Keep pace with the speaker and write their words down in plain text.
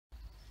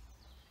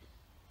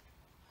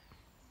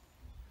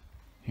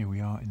Here we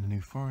are in the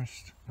New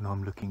Forest, and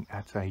I'm looking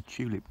at a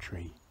tulip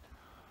tree,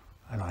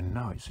 and I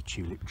know it's a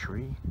tulip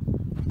tree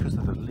because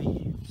of the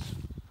leaves.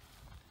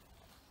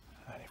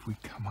 And if we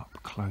come up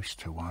close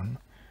to one,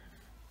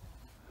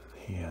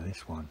 here,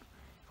 this one,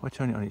 if I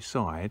turn it on its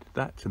side,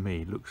 that to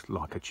me looks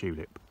like a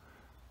tulip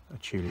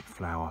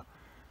flower,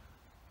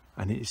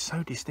 and it is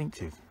so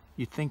distinctive.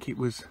 You'd think it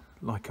was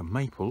like a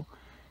maple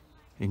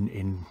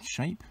in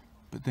shape,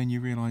 but then you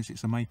realise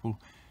it's a maple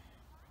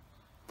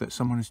that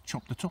someone has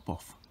chopped the top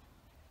off.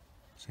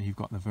 So you've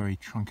got the very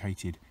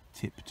truncated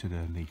tip to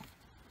the leaf.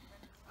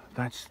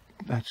 That's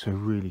a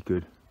really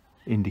good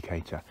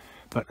indicator.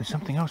 But there's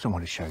something else I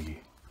want to show you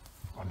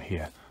on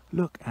here.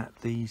 Look at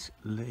these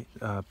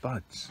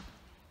buds.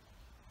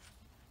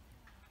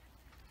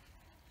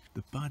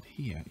 The bud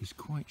here is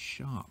quite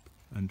sharp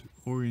and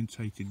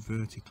orientated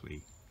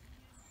vertically.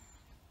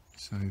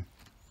 So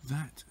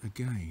that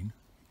again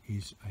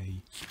is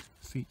a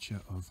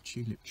feature of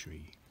tulip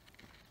tree.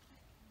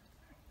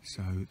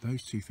 So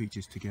those two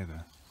features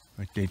together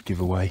are a dead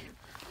giveaway.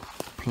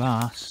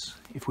 Plus,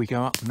 if we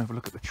go up and have a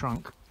look at the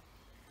trunk,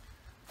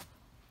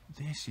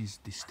 this is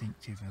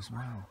distinctive as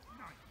well.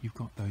 You've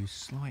got those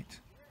slight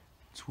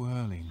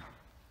twirling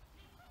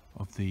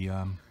of the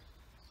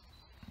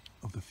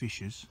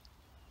fissures.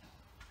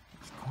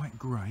 It's quite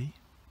grey,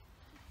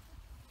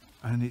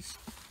 and it's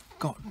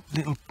got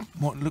little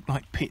what look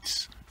like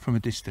pits from a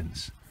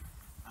distance,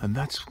 and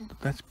that's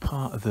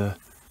part of the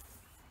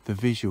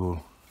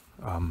visual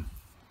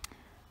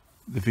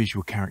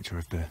character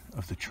of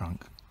the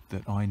trunk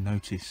that I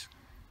notice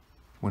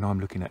when I'm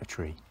looking at a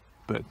tree.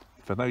 But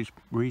for those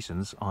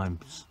reasons, I'm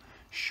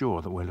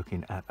sure that we're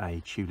looking at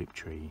a tulip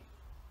tree.